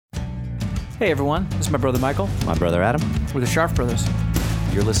Hey everyone, this is my brother Michael. My brother Adam. We're the Sharp Brothers.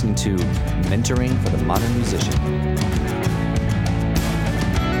 You're listening to Mentoring for the Modern Musician.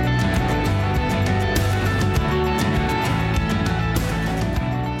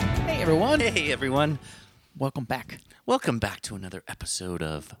 Hey everyone. Hey everyone. Welcome back. Welcome back to another episode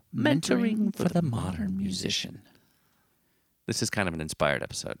of Mentoring for the Modern Musician. This is kind of an inspired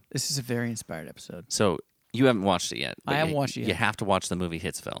episode. This is a very inspired episode. So, you haven't watched it yet. I haven't watched it yet. You have to watch the movie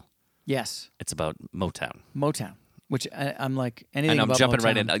Hitsville. Yes. It's about Motown. Motown, which I'm like anything And I'm about jumping Motown.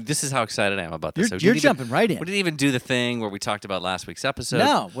 right in. This is how excited I am about this. You're jumping right in. We didn't even do the thing where we talked about last week's episode.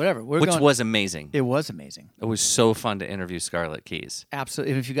 No, whatever. Which was amazing. It was amazing. It was so fun to interview Scarlett Keys.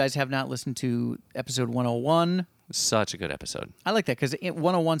 Absolutely. If you guys have not listened to episode 101, Such a good episode. I like that because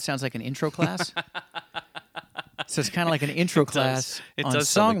 101 sounds like an intro class. So it's kind of like an intro class on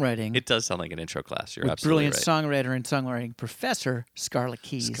songwriting. It does sound like an intro class. You're with absolutely brilliant right. songwriter and songwriting professor Scarlett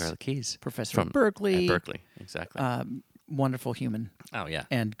Keys. Scarlett Keys. Professor From at Berkeley. At Berkeley, exactly. Wonderful human. Oh, yeah.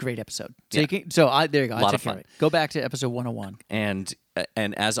 And great episode. So, Yeah. you can, there you go. I Lot took of care fun. of it. Go back to episode 101. And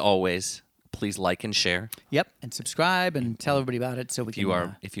as always, please like and share. Yep. And subscribe and tell everybody about it so we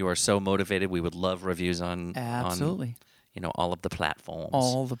can. If you are so motivated, we would love reviews on Absolutely. all of the platforms.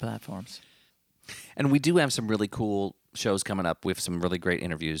 All the platforms. And we do have some really cool shows coming up. We have some really great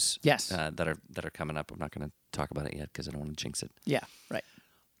interviews. Yes. That are coming up. I'm not going to talk about it yet because I don't want to jinx it. Yeah. Right.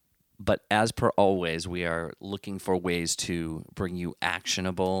 But as per always, we are looking for ways to bring you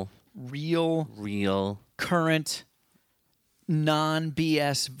actionable, Real, current,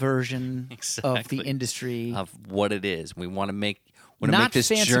 non-BS version of Exactly. the industry. of what it is. We want to make Not this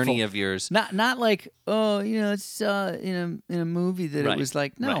fanciful. journey of yours. Not like, it's in a movie that Right. it was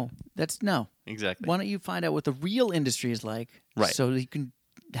like, no, Right. that's no. Exactly. Why don't you find out what the real industry is like, Right. so that you can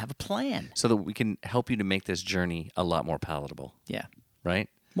have a plan. So that we can help you to make this journey a lot more palatable, Yeah, right?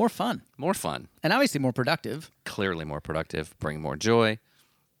 more fun More fun, and obviously more productive, clearly more productive, bring more joy.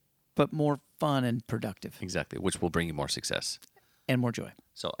 but more fun and productive Exactly, which will bring you more success. and more joy.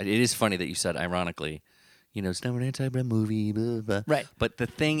 So it is funny that you said, ironically, it's not an anti-blah movie, blah, blah. Right. But the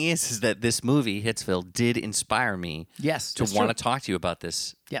thing is that this movie, Hitsville, did inspire me Yes, to that's want to true. talk to you about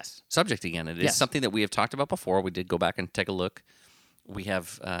this Yes, subject again. It is Yes. something that we have talked about before. We did go back and take a look. We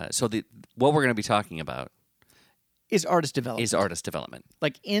have what we're going to be talking about is artist development. is artist development.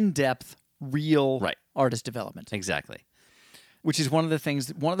 Like in-depth, real Right. artist development. Exactly. Which is one of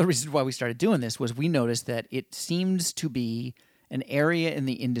the reasons why we started doing this was we noticed that it seems to be an area in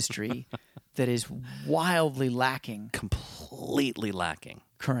the industry that is wildly lacking Completely lacking.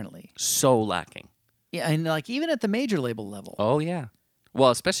 currently. So lacking. Yeah, and like even at the major label level. Oh, yeah.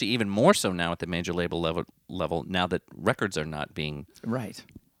 Well, especially even more so now at the major label level now that records are not being Right.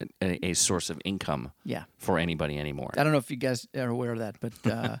 a source of income Yeah. for anybody anymore. I don't know if you guys are aware of that, but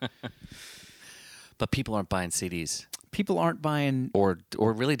But people aren't buying CDs people aren't buying. or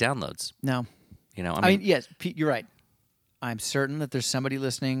really downloads. No. I I mean, yes, Pete, you're right. I'm certain that there's somebody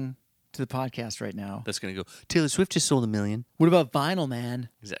listening to the podcast right now. that's going to go, Taylor Swift just sold 1 million. What about vinyl, man?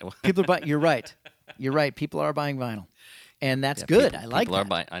 Exactly. People are buying. You're right. You're right. People are buying vinyl, and that's good. I like people that.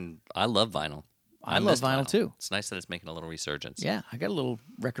 are buying. I love vinyl. I love missed vinyl, too. It's nice that it's making a little resurgence. Yeah, I got a little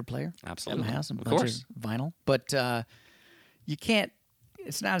record player. Absolutely. At my house, a Of bunch course. of vinyl. But you can't.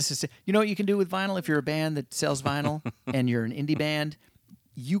 It's not as you know what you can do with vinyl if you're a band that sells vinyl and you're an indie band.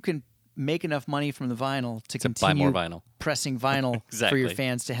 You can make enough money from the vinyl to buy continue more vinyl. pressing vinyl for Exactly. your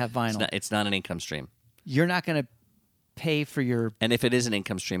fans to have vinyl. It's not an income stream. You're not going to pay for your And if it is an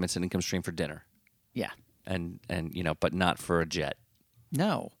income stream, it's an income stream for dinner. yeah. And but not for a jet,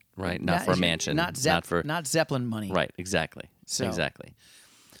 No. right? Not for a mansion. Not Zeppelin money. Right, exactly. So- Exactly.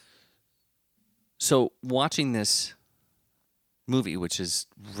 So watching this movie, which is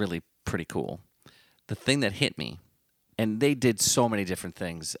really pretty cool, the thing that hit me, and they did so many different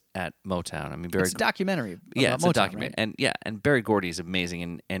things at Motown. I mean, It's a documentary. yeah, about it's Motown, a document, right? and Barry Gordy is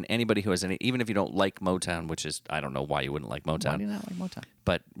amazing, and anybody who has any, even if you don't like Motown, which is I don't know why you wouldn't like Why Motown, do you not like Motown?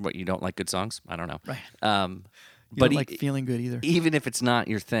 but what, you don't like good songs, I don't know, Right. Um, You but don't like feeling good either. even if it's not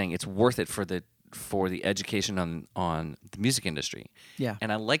your thing, it's worth it for the education on the music industry. Yeah.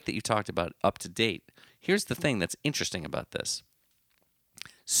 And I like that you talked about up to date. Here's the thing that's interesting about this.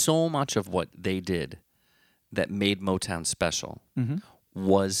 So much of what they did that made Motown special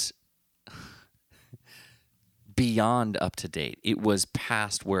was beyond up to date. It was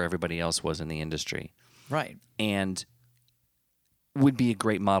past where everybody else was in the industry Right. and would be a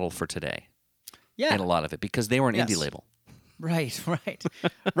great model for today. Yeah. And a lot of it because they were an Yes. indie label. Right. Right.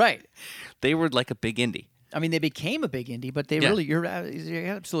 Right. They were like a big indie. I mean, they became a big indie, but they Yeah. really, you're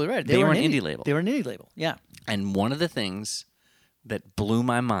absolutely right. They were an indie label. They were an indie label. Yeah. And one of the things that blew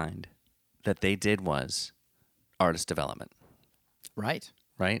my mind that they did was artist development, Right.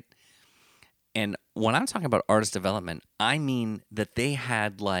 right? And when I'm talking about artist development, I mean that they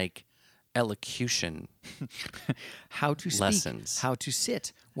had like elocution, How to speak, lessons. how to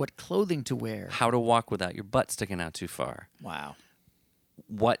sit, what clothing to wear. how to walk without your butt sticking out too far, Wow.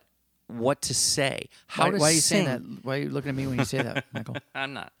 what to say, how Why, to why are you sing. saying that? Why are you looking at me when you say that, Michael?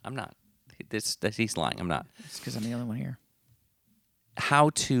 I'm not. He's lying. I'm not. It's because I'm the only one here. How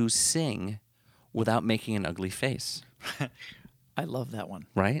to sing without making an ugly face, I love that one.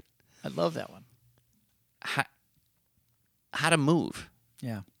 right? I love that one. How to move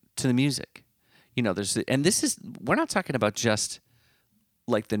Yeah. to the music. We're not talking about just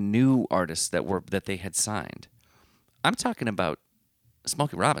like the new artists that they had signed. I'm talking about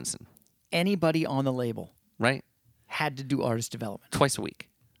Smokey Robinson, Anybody on the label right? had to do artist development Twice a week.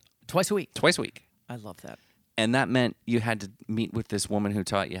 twice a week. Twice a week. I love that. And that meant you had to meet with this woman who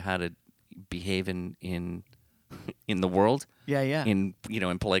taught you how to behave in the world. Yeah, yeah. In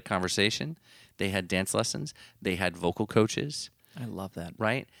polite conversation. They had dance lessons. They had vocal coaches, I love that.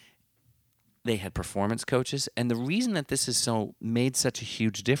 right? They had performance coaches. And the reason that this is made such a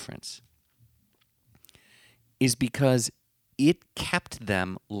huge difference is because it kept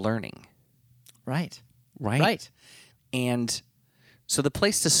them learning, Right. right? Right. And so the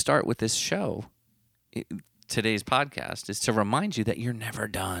place to start with this show, today's podcast, is to remind you that you're never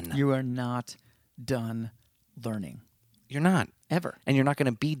done. You are not done learning You're not. ever. And you're not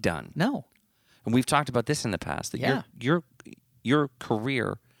going to be done. No. And we've talked about this in the past, that Yeah. your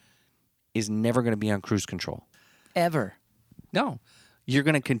career is never going to be on cruise control. Ever. No. You're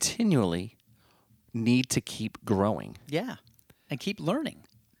going to continually need to keep growing. Yeah. And keep learning.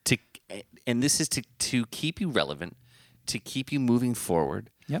 And this is to keep you relevant, to keep you moving forward,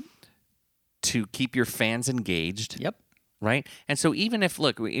 Yep. to keep your fans engaged. Yep. Right? And so even if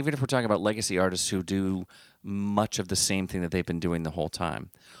we're talking about legacy artists who do much of the same thing that they've been doing the whole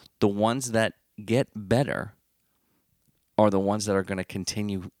time, the ones that get better are the ones that are going to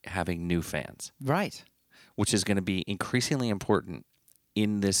continue having new fans, Right. which is going to be increasingly important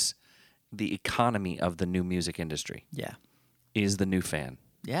in the economy of the new music industry, Yeah. is the new fan,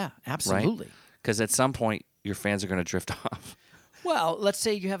 Yeah. right? Absolutely. Because at some point, your fans are going to drift off. Well, let's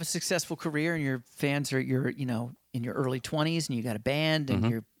say you have a successful career and your fans are in your early 20s and you got a band and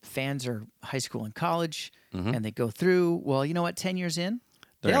your fans are high school and college and they go through, well, you know what, 10 years in,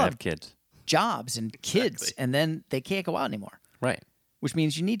 They're they'll going to have have kids. jobs and kids Exactly. and then they can't go out anymore, Right. which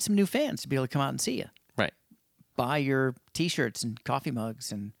means you need some new fans to be able to come out and see you. Right. Buy your T-shirts and coffee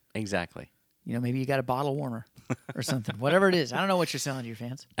mugs and, Exactly. maybe you got a bottle warmer or something, whatever it is. I don't know what you're selling to your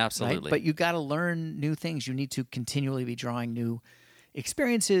fans. right? Absolutely. But you got to learn new things. You need to continually be drawing new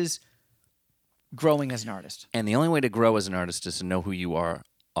experiences, growing as an artist. And the only way to grow as an artist is to know who you are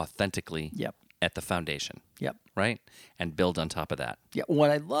authentically Yep. at the foundation, Yep. right? And build on top of that. Yeah.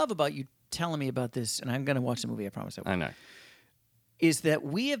 What I love about you telling me about this, and I'm going to watch the movie, I promise I will, I know. is that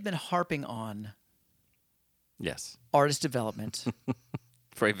we have been harping on Yes. artist development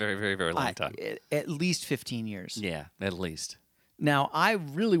For a very, very, very long time. at least 15 years. Yeah, at least. Now, I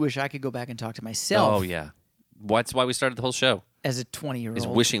really wish I could go back and talk to myself Oh, yeah. That's why we started the whole show, as a 20-year-old. is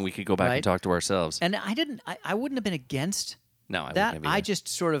wishing we could go back right? and talk to ourselves. And I wouldn't have been against No, I that. wouldn't I have just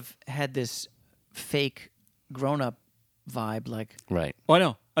sort of had this fake grown-up vibe, like, either. Right.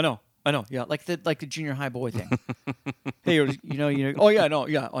 oh, I know, yeah, like the junior high boy thing. Hey, oh yeah, I know,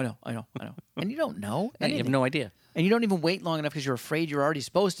 and you don't know, Yeah, you have anything. no idea. And you don't even wait long enough because you're afraid you're already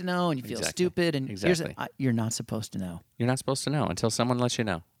supposed to know, and you feel Exactly. stupid. And Exactly. you're not supposed to know. You're not supposed to know until someone lets you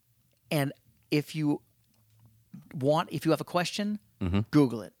know. And if you have a question,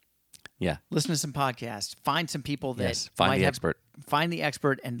 Google it. Yeah. Listen to some podcasts. Find some people that Yes. Find might the have- expert. Find the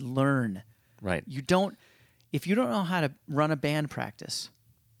expert and learn. Right. If you don't know how to run a band practice,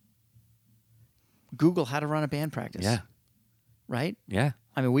 Google how to run a band practice. Yeah. Right? Yeah.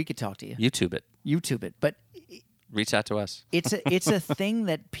 I mean, we could talk to you. YouTube it. YouTube it. But Reach out to us. it's a thing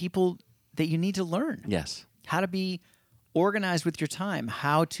that you need to learn. Yes. How to be organized with your time,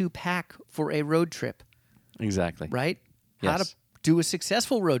 how to pack for a road trip, Exactly. right? How Yes. to do a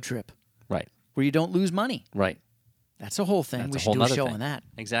successful road trip Right. where you don't lose money. Right. That's a whole thing. That's We a should whole do a nother show thing. on that.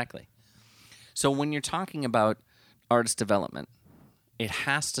 Exactly. So when you're talking about artist development, it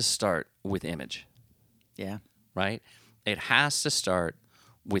has to start with image, Yeah. right? It has to start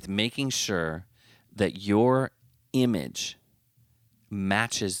with making sure that your image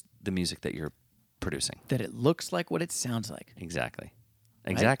matches the music that you're producing. That it looks like what it sounds like. Exactly.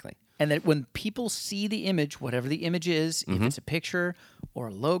 Exactly. And that when people see the image, whatever the image is, Mm-hmm. if it's a picture or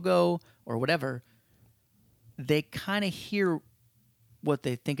a logo or whatever, they kind of hear what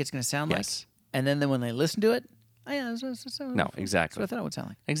they think it's going to sound Yes. like, and then when they listen to it, oh, yeah, No, exactly. that's what I thought it would sound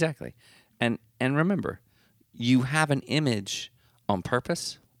like. Exactly. And remember, you have an image on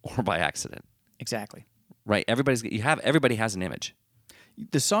purpose or by accident, Exactly. right? Everybody has an image,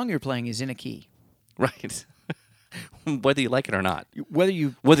 The song you're playing is in a key. right? Whether you like it or not, Whether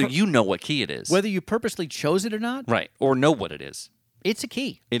you know what key it is, whether you purposely chose it or not, right, or know what it is. it's a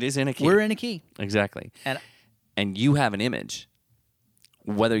key. It is in a key. We're in a key, Exactly. and And you have an image,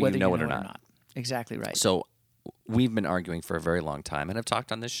 whether you know it or not. Exactly right. So we've been arguing for a very long time, and have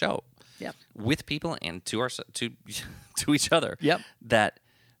talked on this show Yep. with people and to to each other. Yep. That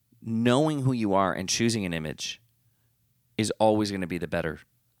knowing who you are and choosing an image is always going to be the better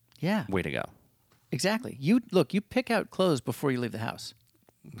Yeah. way to go. Exactly. You pick out clothes before you leave the house.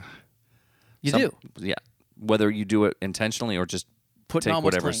 You do. Yeah. Whether you do it intentionally or just Putting take on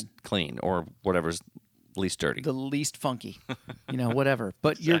what's whatever's clean or whatever's least dirty. the least funky, whatever.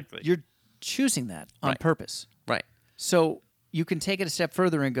 But Exactly. you're choosing that on Right. purpose. Right. So you can take it a step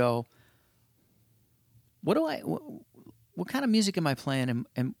further and go, what kind of music am I playing,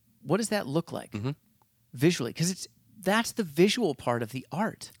 and what does that look like Mm-hmm. visually? Because that's the visual part of the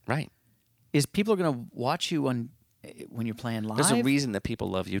art. Right. Is people are going to watch you when you're playing live? There's a reason that people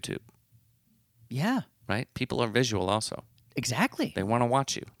love YouTube, Yeah, right? People are visual also. exactly. They want to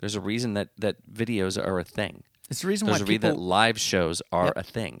watch you. There's a reason that videos are a thing. It's the reason There's why a reason that people live shows are Yep. a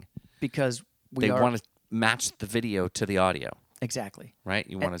thing. because They want to match the video to the audio, exactly. right?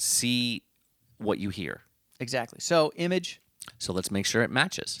 You want to see what you hear. Exactly. So image, So let's make sure it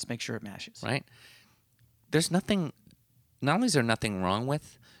matches, let's make sure it matches. right? There's nothing, not only is there nothing wrong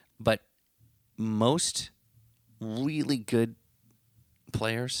with, but most really good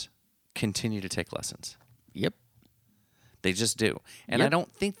players continue to take lessons. Yep. They just do. And I Yep.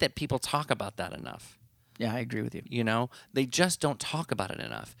 don't think that people talk about that enough. Yeah, I agree with you. They just don't talk about it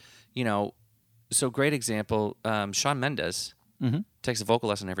enough. So great example, Shawn Mendes takes a vocal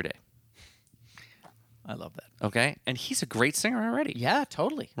lesson every day. I love that. Okay, and he's a great singer already. Yeah,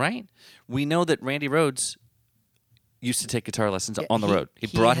 totally. Right. We know that Randy Rhoads used to take guitar lessons on the road. He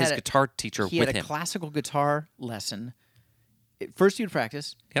he brought had his a- guitar teacher He with had a him. classical guitar lesson. First, he would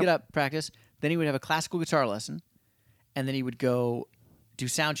practice, Yep. get up, practice. Then he would have a classical guitar lesson, and then he would go do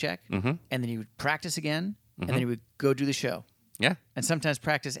sound check, Mm-hmm. and then he would practice again, and then he would go do the show, Yeah, and sometimes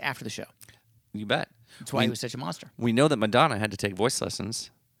practice after the show. you bet. That's why he was such a monster. We know that Madonna had to take voice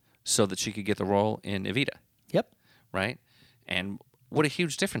lessons so that she could get the role in Evita. Yep. Right? And what a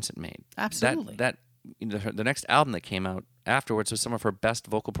huge difference it made. Absolutely. The next album that came out afterwards was some of her best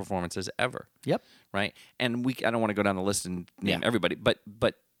vocal performances ever. Yep. Right? And I don't want to go down the list and name Yeah. everybody, but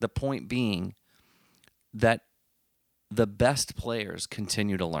the point being that the best players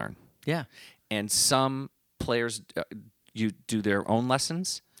continue to learn. Yeah. And some players you do their own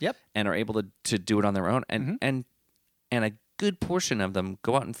lessons Yep. and are able to do it on their own, and and a good portion of them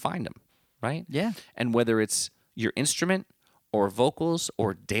go out and find them, right? Yeah. And whether it's your instrument or vocals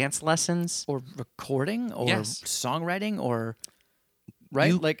or dance lessons, Or recording, or Yes. songwriting, or right,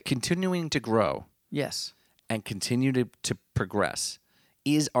 you like continuing to grow yes, and continue to progress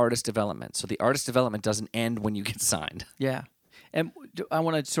is artist development. So the artist development doesn't end when you get signed. yeah. And I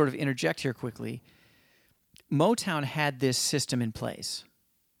want to sort of interject here quickly. Motown had this system in place,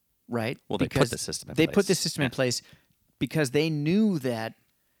 right? Well, they put Because the system in They place. put this system in place because they knew that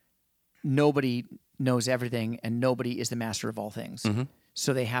nobody knows everything and nobody is the master of all things. Mm-hmm.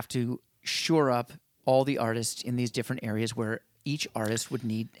 So they have to shore up all the artists in these different areas where each artist would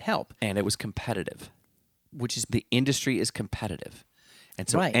need help, And it was competitive. which is The industry is competitive. And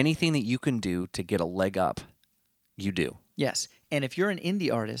so Right. anything that you can do to get a leg up, you do. yes. And if you're an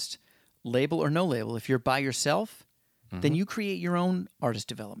indie artist, label or no label, if you're by yourself, then you create your own artist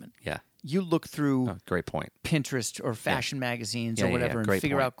development. Yeah. You look through Oh, great point. Pinterest or fashion magazines Yeah, or yeah, whatever yeah. and Great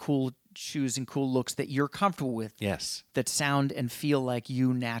figure point. out cool shoes and cool looks that you're comfortable with Yes. that sound and feel like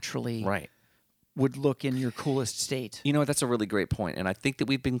you naturally Right. would look in your coolest state. You know what? That's a really great point. And I think that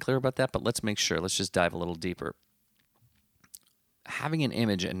we've been clear about that, but let's make sure. Let's just dive a little deeper. Having an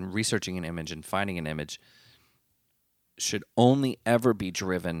image and researching an image and finding an image should only ever be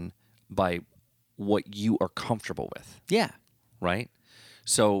driven by what you are comfortable with, Yeah. right?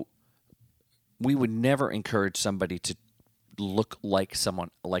 So we would never encourage somebody to look like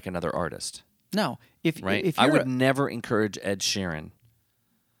someone, like another artist, No. If right? if I you're would never encourage Ed Sheeran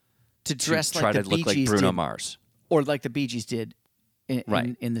to to dress try like the to Bee look like Gees Bruno did, Mars. or like the Bee Gees did in,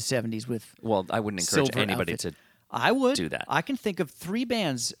 Right. in the 70s with Well, I wouldn't encourage silver anybody outfits. to. I would do that. I can think of 3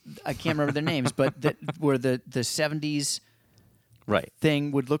 bands. I can't remember their names, but that were the 70s Right.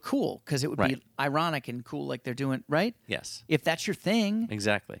 thing would look cool because it would Right. be ironic and cool, like they're doing, right? Yes. If that's your thing,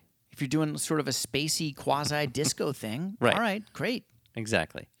 Exactly. if you're doing sort of a spacey quasi disco thing, Right. all right, great,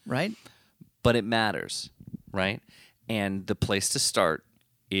 Exactly. right? But it matters, right? And the place to start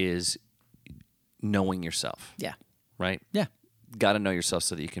is knowing yourself, Yeah, right? yeah, Got to know yourself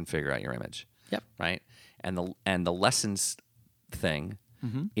so that you can figure out your image, yep, right? And the lessons thing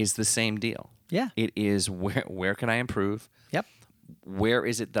is the same deal. yeah, It is where can I improve? yep, Where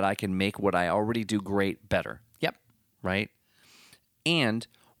is it that I can make what I already do great better, yep, right? And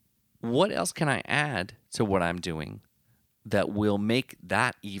what else can I add to what I'm doing that will make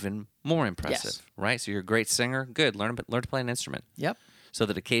that even more impressive, Yes. right? So you're a great singer, good. Learn to play an instrument, yep. so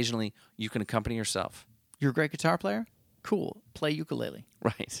that occasionally you can accompany yourself. You're a great guitar player? Cool. Play ukulele.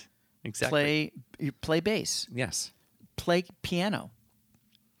 Right. Exactly. Play bass. Yes. Play piano.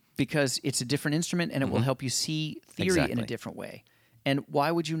 Because it's a different instrument and it will help you see theory in Exactly. a different way. And why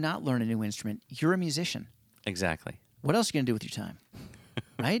would you not learn a new instrument? You're a musician. Exactly. What else are you going to do with your time?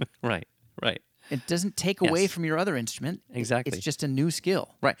 Right? Right. Right. It doesn't take away Yes. from your other instrument. Exactly. It's just a new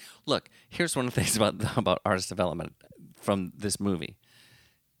skill. Right. Look, here's one of the things about artist development from this movie.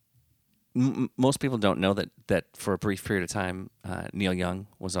 Most people don't know that for a brief period of time, Neil Young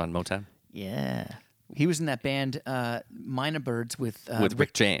was on Motown. Yeah. He was in that band, Minor Birds, with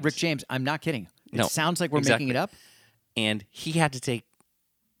Rick James. Rick James. I'm not kidding. It No, sounds like we're exactly. making it up. And he had to take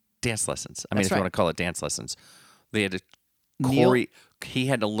dance lessons. I mean, That's if you right. want to call it dance lessons, they had to Neil- he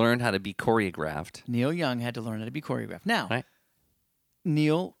had to learn how to be choreographed. Neil Young had to learn how to be choreographed. Now, Right.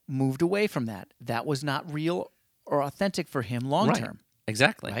 Neil moved away from that. That was not real or authentic for him long Right. term.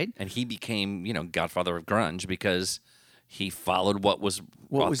 Exactly. Right? And he became, godfather of grunge because he followed what was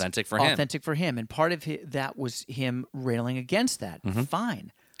authentic for him. Authentic for him. And part of that was him railing against that. Mm-hmm.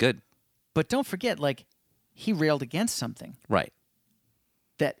 Fine. Good. But don't forget, like, he railed against something Right.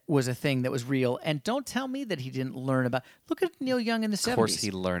 that was a thing that was real. And don't tell me that he didn't learn about. Look at Neil Young in the 70s. Of course,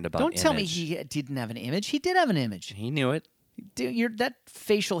 he learned about Don't tell me image. he didn't have an image. He did have an image. He knew it. Dude, that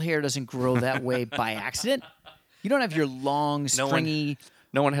facial hair doesn't grow that way by accident. You don't have your long, No one- stringy,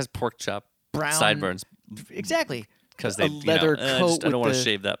 No one has pork chop brown sideburns exactly because a they leather coat. I don't want with to the-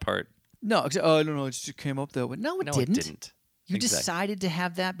 shave that part. No, oh no, it just came up that way. No, it No, didn't. it didn't. You Exactly. decided to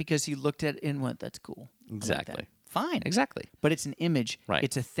have that because you looked at it and went, "That's cool." I like that." Exactly. Fine. Exactly. But it's an image. Right.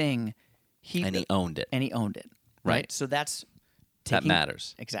 It's a thing. And he owned it. And he owned it. Right. Right. So that's That taking,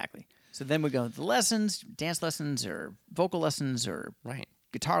 matters. Exactly. So then we go to the lessons, dance lessons, or vocal lessons, or Right.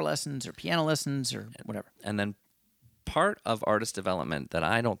 guitar lessons, or piano lessons, or whatever. And then part of artist development that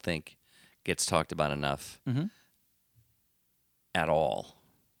I don't think gets talked about enough at all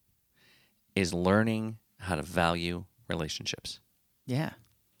is learning how to value relationships. Yeah.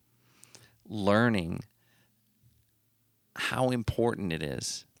 Learning how important it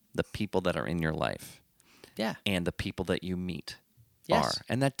is, the people that are in your life Yeah. and the people that you meet Yes. are.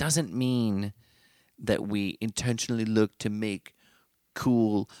 And that doesn't mean that we intentionally look to make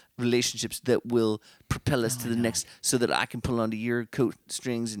cool relationships that will propel us to the next so that I can pull onto your coat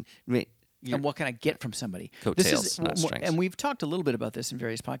strings and And what can I get from somebody? Coattails, not strings. And we've talked a little bit about this in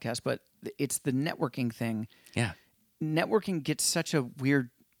various podcasts, but it's the networking thing. yeah. Networking gets such a weird.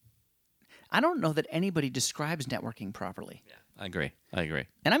 I don't know that anybody describes networking properly. I agree.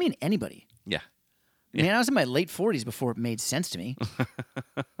 And I mean anybody. Yeah. I mean, I was in my late 40s before it made sense to me.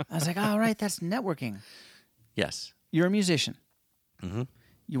 I was like, all right, that's networking. Yes. You're a musician. Mm-hmm.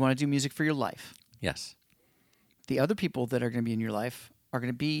 You want to do music for your life. Yes. The other people that are going to be in your life are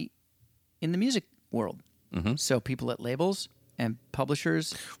going to be in the music world. Mm-hmm. So people at labels and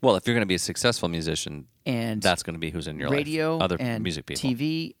publishers Well, if you're going to be a successful musician, and that's going to be who's in your radio life. Other and music people.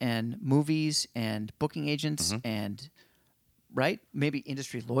 TV and movies and booking agents Mm-hmm. and, right? Maybe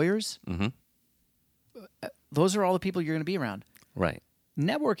industry lawyers. Mm-hmm. Those are all the people you're going to be around. Right.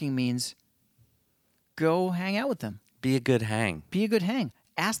 Networking means go hang out with them. Be a good hang. Be a good hang.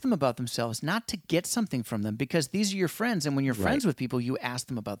 Ask them about themselves, not to get something from them, because these are your friends. And when you're friends Right. with people, you ask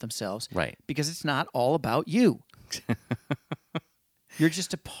them about themselves. Right. Because it's not all about you. You're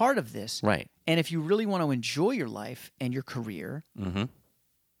just a part of this. Right. And if you really want to enjoy your life and your career, Mm-hmm.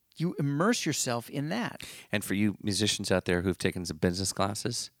 you immerse yourself in that. And for you musicians out there who've taken some business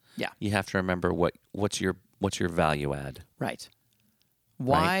classes, Yeah. you have to remember what's your value add. Right. right?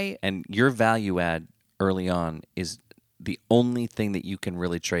 Why? And your value add early on is the only thing that you can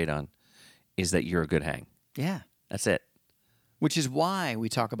really trade on is that you're a good hang. Yeah. That's it. Which is why we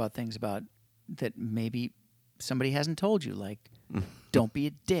talk about things about that maybe somebody hasn't told you, like, don't be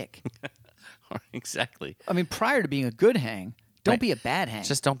a dick. Exactly. I mean, prior to being a good hang, don't Right. be a bad hang.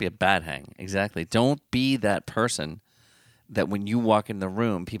 Just don't be a bad hang. Exactly. Don't be that person that when you walk in the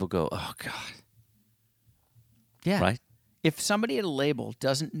room, people go, "Oh God." Yeah. Right? If somebody at a label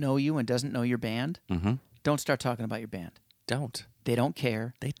doesn't know you and doesn't know your band, Mm-hmm. don't start talking about your band. Don't. They don't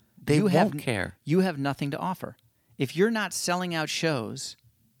care. They You won't have, care. You have nothing to offer. If you're not selling out shows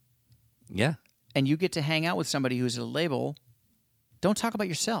Yeah. and you get to hang out with somebody who's at a label, don't talk about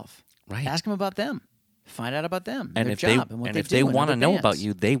yourself. Right. Ask them about them. Find out about them, And their if job, they and what and they if do they and want to other know about bands.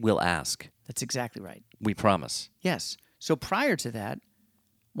 you, they will ask. That's exactly right. We promise. Yes. So prior to that,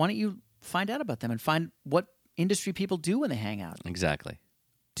 why don't you find out about them and find what industry people do when they hang out? Exactly.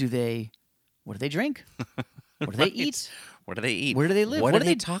 What do they drink? What do they eat? What do they eat? Where do they live? What do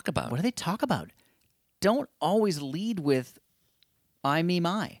they talk about? What do they talk about? Don't always lead with I, me,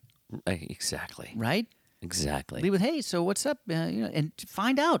 my, Exactly. right? Exactly. Lead with, hey, so what's up? And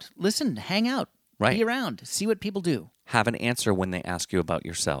find out. Listen, hang out. Right. Be around. See what people do. Have an answer when they ask you about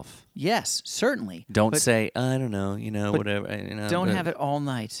yourself. Yes, certainly. Don't But say, I don't know, but whatever. don't have it all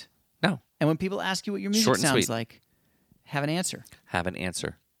night. No. And when people ask you what your music Short and sounds sweet. like, have an answer. Have an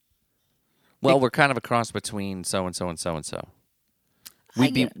answer. Well, we're kind of a cross between so and so and so and so.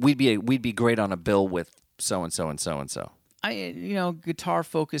 We'd be great on a bill with so and so and so and so. Guitar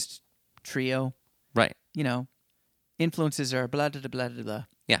focused trio. Right. Influences are blah blah blah blah blah.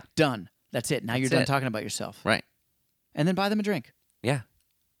 Yeah. Done. That's it. Now you're That's done it. talking about yourself. Right. And then buy them a drink. Yeah.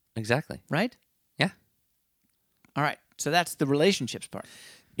 Exactly. Right? Yeah. All right. So that's the relationships part.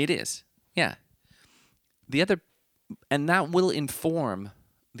 It is. Yeah. And that will inform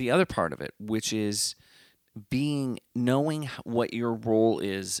the other part of it, which is knowing what your role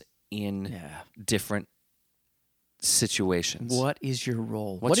is in Yeah. different situations. What is your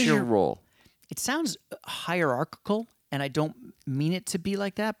role? What's What is your role? It sounds hierarchical, and I don't mean it to be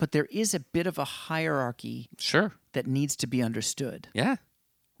like that, but there is a bit of a hierarchy Sure. that needs to be understood, Yeah.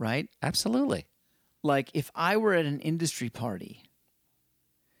 right? Absolutely. Like if I were at an industry party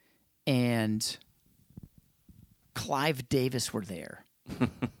and Clive Davis were there,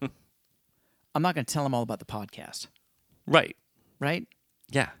 I'm not going to tell him all about the podcast, Right. right?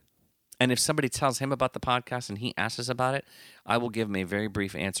 Yeah. And if somebody tells him about the podcast and he asks us about it, I will give him a very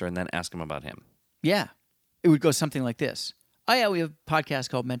brief answer and then ask him about him. Yeah. It would go something like this. Oh, yeah, we have a podcast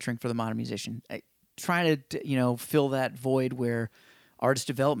called Mentoring for the Modern Musician. Trying to, fill that void where artist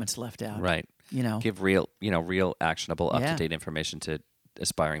development's left out. Right. Give real actionable, Yeah. up-to-date information to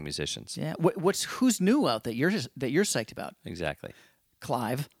aspiring musicians. Yeah. Who's new out that you're psyched about? Exactly.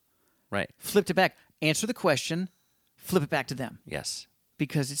 Clive. Right. Flipped it back. Answer the question. Flip it back to them Yes.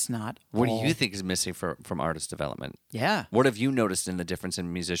 because it's not. What all- do you think is missing from artist development? Yeah. What have you noticed in the difference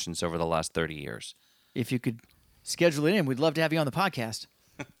in musicians over the last 30 years? If you could schedule it in, we'd love to have you on the podcast.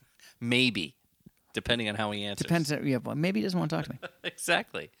 Maybe, depending on how he answers. Depends. Well, maybe he doesn't want to talk to me.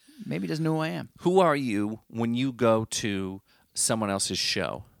 Exactly. Maybe he doesn't know who I am. Who are you when you go to someone else's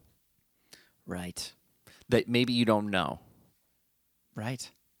show Right. that maybe you don't know?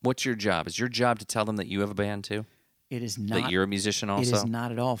 Right. What's your job? Is your job to tell them that you have a band too? It is not. That you're a musician It also? is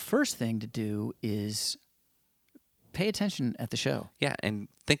not at all. First thing to do is pay attention at the show. Yeah, and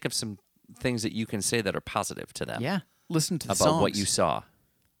think of some things that you can say that are positive to them Yeah. Listen to the about songs. what you saw.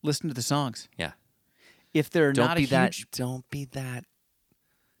 Listen to the songs. Yeah. If they're Don't not be a huge, don't be that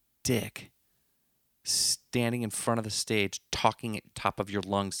dick standing in front of the stage talking at top of your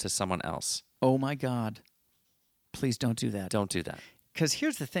lungs to someone else. oh my God, please don't do that. Don't do that. Because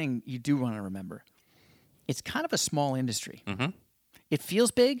here's the thing you do want to remember. It's kind of a small industry. Mhm. It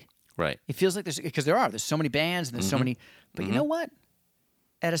feels big. Right. It feels like there's so many bands and there's so many, but you know what?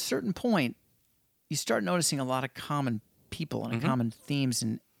 At a certain point, you start noticing a lot of common people and common themes,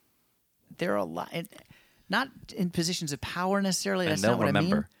 and there are a lot, not in positions of power necessarily. And That's they'll not what I mean.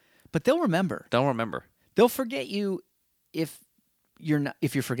 remember. But they'll remember. Don't remember. They'll forget you if you're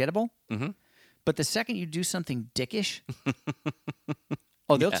forgettable. Mhm. But the second you do something dickish,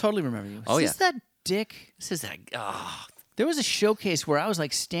 they'll totally remember you. Oh, Is this that dick? This is that. Oh, There was a showcase where I was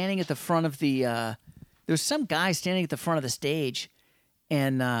like standing at the front of the. There was some guy standing at the front of the stage,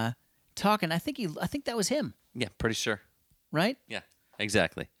 and talking. I think that was him, yeah, pretty sure. right? Yeah,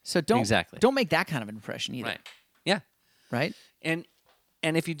 exactly. So don't make that kind of an impression either, Right. Yeah. right? And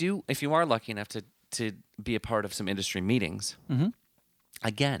if you are lucky enough to be a part of some industry meetings,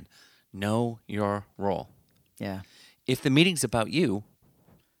 again, know your role. Yeah. If the meeting's about you,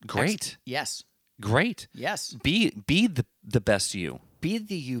 great, Yes. great. Yes. Be the best you. Be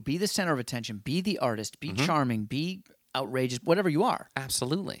the you. Be the center of attention. Be the artist. Be Mm-hmm. charming. Be outrageous. Whatever you are.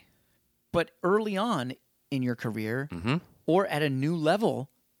 Absolutely. But early on in your career, Mm-hmm. or at a new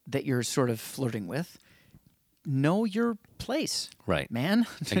level that you're sort of flirting with, know your place. Right. Man. Know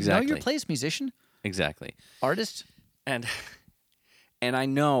your Exactly. place, musician, Exactly. artist. And and I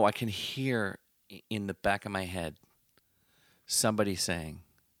know I can hear in the back of my head somebody saying,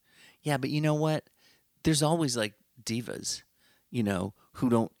 "Yeah, but you know what? There's always like divas, who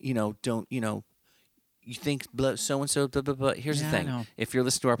don't, you think so and so, blah blah blah." Here's Yeah, the I thing: know. if you're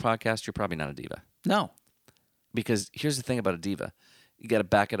listening to our podcast, you're probably not a diva. No. Because here's the thing about a diva: you got to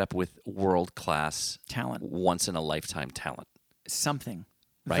back it up with world class, Talent. once in a lifetime talent. Something.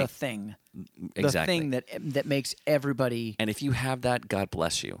 The Right. thing. Exactly. The thing that makes everybody And if you have that, God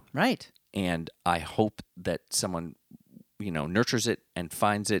bless you. right. And I hope that someone, nurtures it and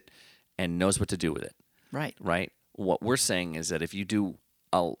finds it and knows what to do with it. Right. Right? What we're saying is that if you do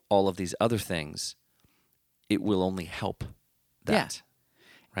all of these other things, it will only help that.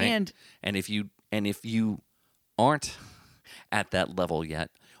 Right? And if you aren't at that level yet,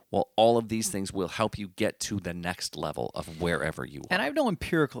 well, all of these things will help you get to the next level of wherever you are. and I have no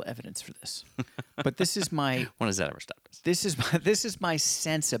empirical evidence for this. But this is my When has that ever stopped us? this is my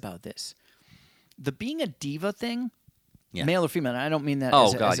sense about this. The being a diva thing, Yeah. male or female, and I don't mean that Oh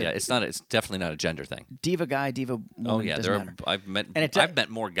as a, God, as a yeah, it's definitely not a gender thing. diva guy, diva woman. Oh yeah, doesn't matter. I've met And it I've met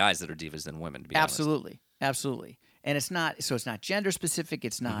more guys that are divas than women. To be honest. Absolutely. And it's not gender specific.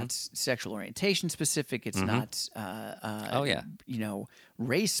 It's not Mm-hmm. sexual orientation specific. It's not Oh, yeah.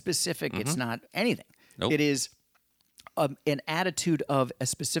 race specific. It's not anything. Nope. It is an attitude of a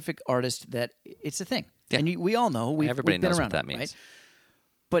specific artist that it's a thing. Yeah. And we all know we've Everybody been knows around what that it, means. right?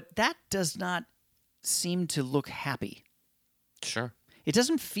 But that does not seem to look happy. Sure. It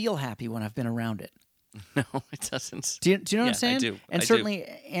doesn't feel happy when I've been around it. No, it doesn't. Do you know what Yeah, I'm saying? I do. And I do. certainly,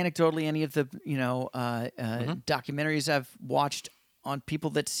 anecdotally, any of the Mm-hmm. documentaries I've watched on people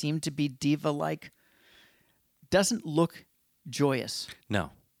that seem to be diva-like doesn't look joyous,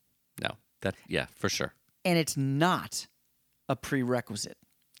 No. That for sure. and it's not a prerequisite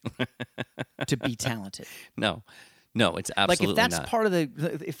to be talented. No, it's Like absolutely if that's not.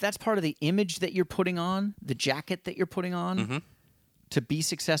 part of the image that you're putting on, the jacket that you're putting on Mm-hmm. to be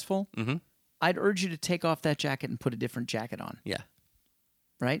successful, I'd urge you to take off that jacket and put a different jacket on. Yeah.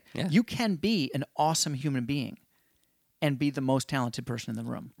 Right? Yeah. You can be an awesome human being and be the most talented person in the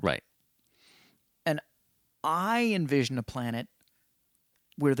room. Right. And I envision a planet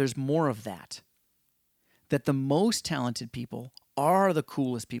where there's more of that. That the most talented people are the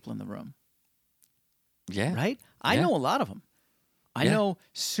coolest people in the room. Yeah. Right? I Yeah. know a lot of them. I Yeah. know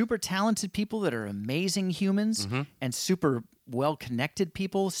super talented people that are amazing humans Mm-hmm. and super well-connected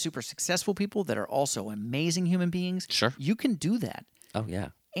people, super successful people that are also amazing human beings. Sure. You can do that. Oh yeah.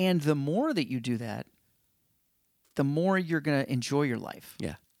 And the more that you do that, the more you're going to enjoy your life.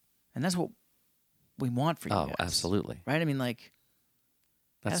 Yeah. And that's what we want for you Oh, guys. absolutely. Right? I mean, like,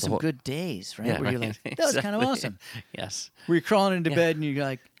 That's have the some whole. good days, right? Yeah. Where you're right. like, that was kind of Exactly. awesome. Yes. Where you're crawling into Yeah. bed and you're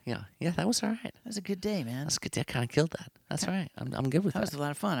like, Yeah. Yeah. That was all right. that was a good day, man. That's good. I kind of killed that. That's all right. I'm good with That that. was a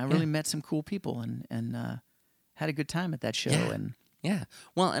lot of fun. I really met some cool people and had a good time at that show. Yeah. And Yeah.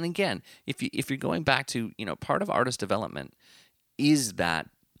 Well, and again, if you're going back to, part of artist development is that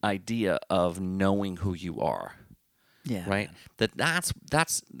idea of knowing who you are, yeah, right?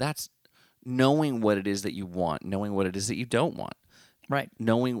 That's knowing what it is that you want, knowing what it is that you don't want, right.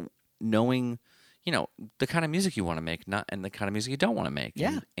 knowing the kind of music you want to make, and the kind of music you don't want to make,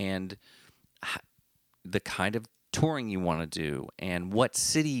 Yeah. and the kind of touring you want to do, and what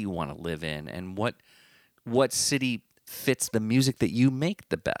city you want to live in, and what city fits the music that you make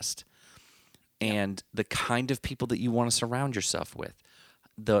the best, and the kind of people that you want to surround yourself with.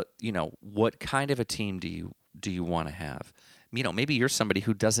 What kind of a team do you want to have? Maybe you're somebody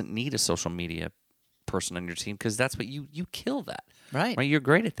who doesn't need a social media person on your team because that's what you kill that. Right. Right. You're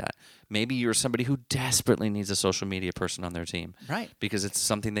great at that. Maybe you're somebody who desperately needs a social media person on their team. Right. Because it's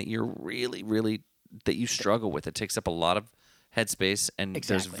something that you're really, really that you struggle with. It takes up a lot of headspace, and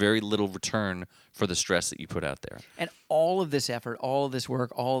there's Exactly. very little return for the stress that you put out there. And all of this effort, all of this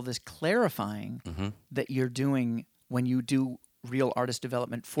work, all of this clarifying Mm-hmm. that you're doing when you do real artist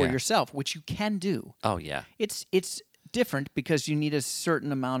development for Yeah. yourself, which you can do. Oh yeah. It's different because you need a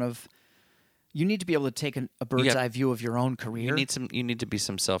certain amount of. You need to be able to take a bird's got- eye view of your own career. You need to be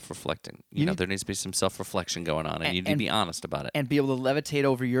some self-reflecting. You need- There needs to be some self-reflection going on, and And- you need to and- be honest about it. and be able to levitate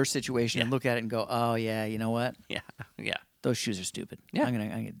over your situation and Yeah. look at it and go, oh yeah, you know what? Yeah. Yeah. Those shoes are stupid. Yeah. I'm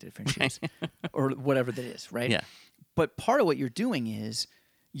gonna get different shoes, or whatever that is, right? Yeah. But part of what you're doing is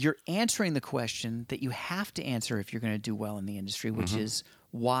you're answering the question that you have to answer if you're going to do well in the industry, which Mm-hmm. is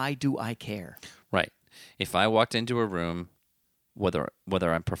why do I care? Right. If I walked into a room, whether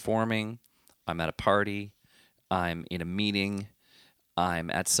I'm performing, I'm at a party, I'm in a meeting, I'm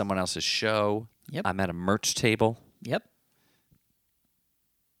at someone else's show, Yep. I'm at a merch table, Yep.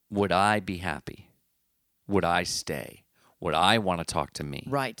 would I be happy? would I stay? Would I want to talk to me?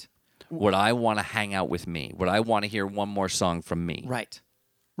 Right. Would I want to hang out with me? Would I want to hear one more song from me? Right.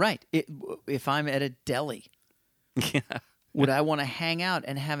 Right. If I'm at a deli, Yeah. would I want to hang out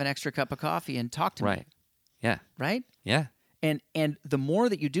and have an extra cup of coffee and talk to me? Right. Yeah. Right? Yeah. And the more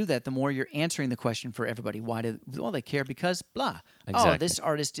that you do that, the more you're answering the question for everybody. Why do they care? Because blah. Oh, Exactly. this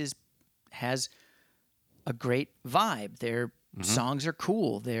artist has a great vibe. Their songs are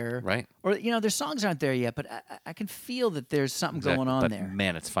cool. Right. Or their songs aren't there yet, but I can feel that there's something going on But there.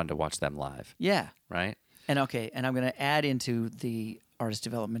 man, it's fun to watch them live. Yeah. Right. And I'm going to add into the artist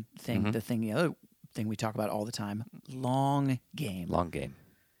development thing, the other thing we talk about all the time, long game. Long game.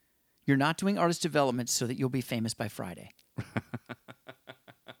 You're not doing artist development so that you'll be famous by Friday.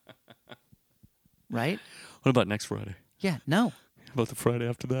 Right? What about next Friday? Yeah, no. How about the Friday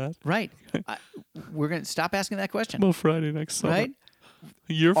after that? Right. We're going to stop asking that question. Well, Friday next summer. Right?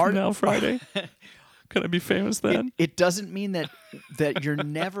 A year from Art- now, Friday. Can I be famous then? It doesn't mean that you're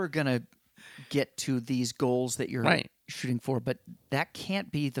never going to get to these goals that you're Right. shooting for, but that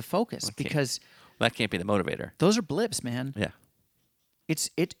can't be the focus because That can't be the motivator. those are blips, man. Yeah. It's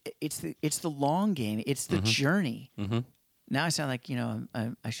the long game. It's the journey. Mm-hmm. Now I sound like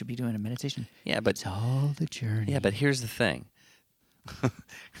I should be doing a meditation. Yeah, but It's all the journey. yeah, but here's the thing.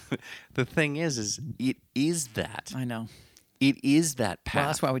 The thing is it is that. I know. It is that path. Well,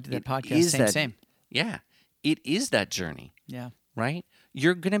 that's why we did that It podcast. is Same. Yeah. It is that journey, Yeah. right?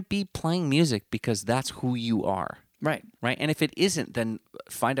 You're going to be playing music because that's who you are, Right. right? And if it isn't, then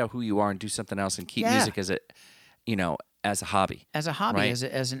find out who you are and do something else and keep Yeah. music as a hobby, As a hobby, Right.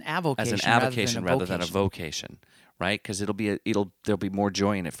 as an avocation, as an avocation rather than a vocation. vocation, right? Because there'll be more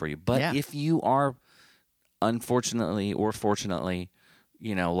joy in it for you. But Yeah. if you are, unfortunately or fortunately,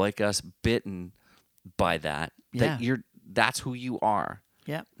 like us, bitten by that, Yeah. that's who you are,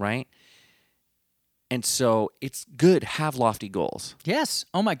 Yeah. right? And so it's good. Have lofty goals. Yes.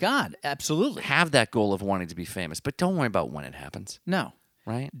 Oh my God. Absolutely. Have that goal of wanting to be famous, but don't worry about when it happens, No.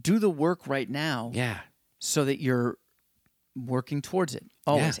 right? Do the work right now Yeah. so that you're working towards it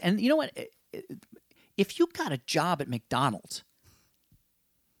always. Yeah. And you know what? If you got a job at McDonald's,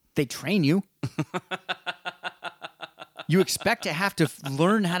 they train you. You expect to have to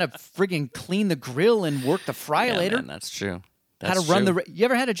learn how to friggin' clean the grill and work the fryer Yeah, later. man, that's true. How That's to run true. you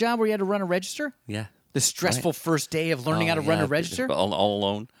ever had a job where you had to run a register? Yeah. The stressful first day of learning how to run a register? all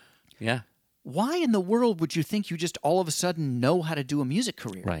alone. Yeah. Why in the world would you think you just all of a sudden know how to do a music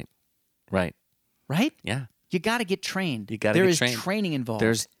career? Right. Right. Right? Yeah. You got to get trained. You got to There get is trained. training involved.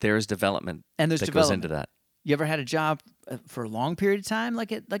 There's development And there's that development. goes into that. You ever had a job for a long period of time,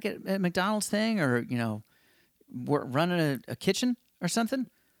 like at McDonald's thing, or running a kitchen or something?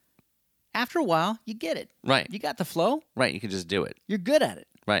 After a while, you get it. Right. You got the flow. Right. You can just do it. You're good at it.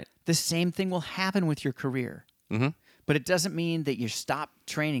 Right. The same thing will happen with your career. Mm-hmm. But it doesn't mean that you stop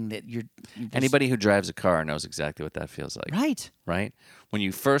training. That you just, Anybody who drives a car knows exactly what that feels like. right? Right? When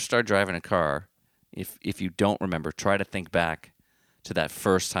you first start driving a car, if you don't remember, try to think back to that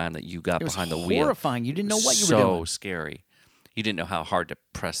first time that you got It was behind the wheel. horrifying. You didn't know what you were So doing. scary. You didn't know how hard to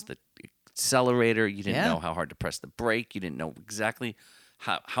press the accelerator. You didn't Yeah. know how hard to press the brake. You didn't know exactly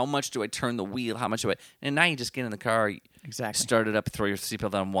how much do I turn the wheel? How much do I? And now you just get in the car, you Exactly. start it up, throw your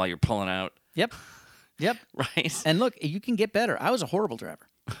seatbelt on while you're pulling out. Yep. Yep. Right? And look, you can get better. I was a horrible driver,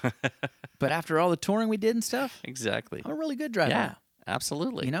 but after all the touring we did and stuff, Exactly. I'm a really good driver Yeah. now.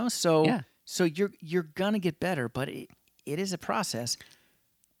 Absolutely. So Yeah. so you're gonna get better, but it is a process,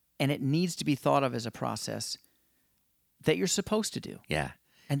 and it needs to be thought of as a process that you're supposed to do, Yeah.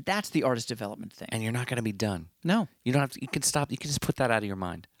 and that's the artist development thing. And you're not going to be done. No, You don't have to. You can stop. You can just put that out of your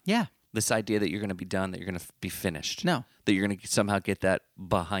mind. yeah, This idea that you're going to be done, that you're going to be finished. no, That you're going to somehow get that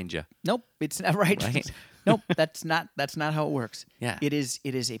behind you. nope, it's not right. Right? Nope, that's not how it works. Yeah. It is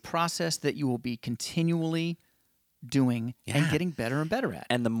a process that you will be continually doing and Yeah. getting better and better at.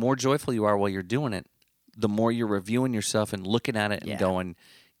 And the more joyful you are while you're doing it, the more you're reviewing yourself and looking at it and Yeah. going,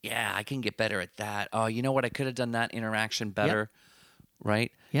 yeah, I can get better at that. Oh, you know what? I could have done that interaction better.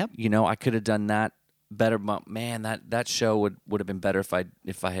 Right? Yep. I could have done that better. But man, that show would have been better if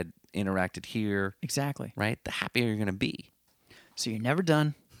I had interacted here. Exactly. Right? The happier you're going to be. So you're never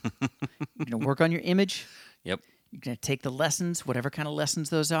done. You're gonna work on your image. Yep. You're gonna take the lessons, whatever kind of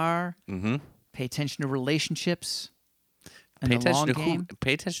lessons those are. Mm-hmm. Pay attention to relationships. And Pay the long attention to game.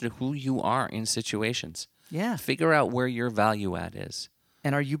 pay attention to who you are in situations. Yeah. Figure out where your value add is.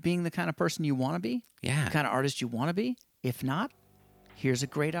 And are you being the kind of person you want to be? Yeah. The kind of artist you want to be? If not, here's a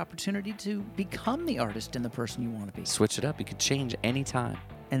great opportunity to become the artist and the person you want to be. Switch it up. You could change anytime.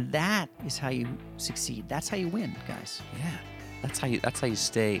 And that is how you succeed. That's how you win, guys. Yeah. That's how you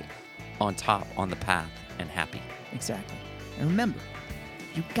stay on top, on the path, and happy. Exactly. And remember,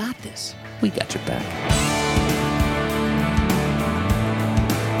 you got this. We got your back.